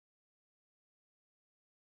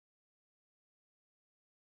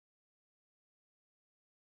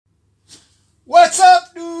What's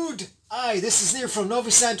up, dude? Hi, this is Nir from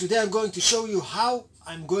NoviSign. Today I'm going to show you how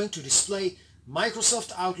I'm going to display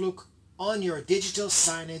Microsoft Outlook on your digital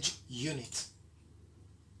signage unit.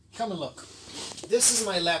 Come and look. This is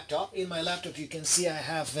my laptop. In my laptop you can see I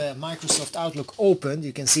have Microsoft Outlook opened.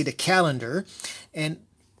 You can see the calendar, and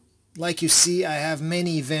like you see I have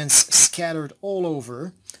many events scattered all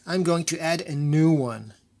over. I'm going to add a new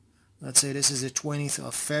one. Let's say this is the 20th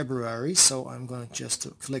of February, so I'm going just to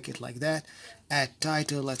click it like that. Add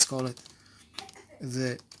title, let's call it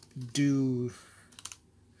the Dudes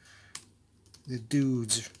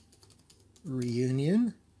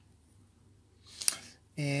Reunion.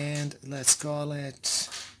 And let's call it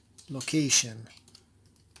location,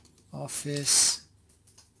 office,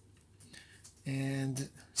 and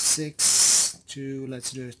 6 to,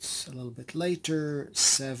 let's do it a little bit later,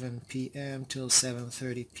 7 p.m. till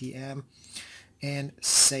 7:30 p.m. and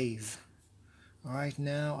save. Alright,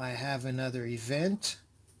 now I have another event.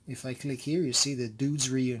 If I click here, you see the Dudes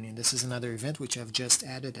Reunion. This is another event which I've just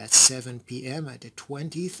added at 7 p.m. at the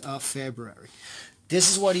 20th of February. This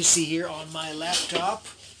is what you see here on my laptop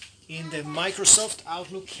in the Microsoft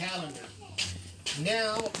Outlook calendar.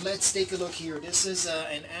 Now let's take a look here. This is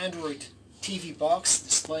an Android TV box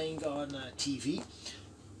displaying on TV.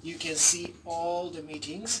 You can see all the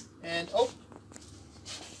meetings, and oh,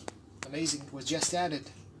 amazing, it was just added.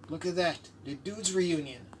 Look at that, the Dudes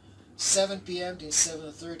Reunion, 7 p.m. to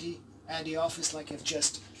 7:30 at the office, like I've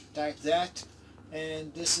just typed that.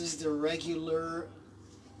 And this is the regular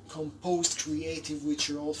composed creative, which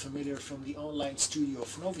you're all familiar from the online studio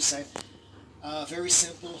of NoviSign. Very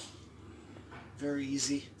simple, very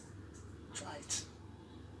easy. Try it.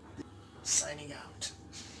 Signing out.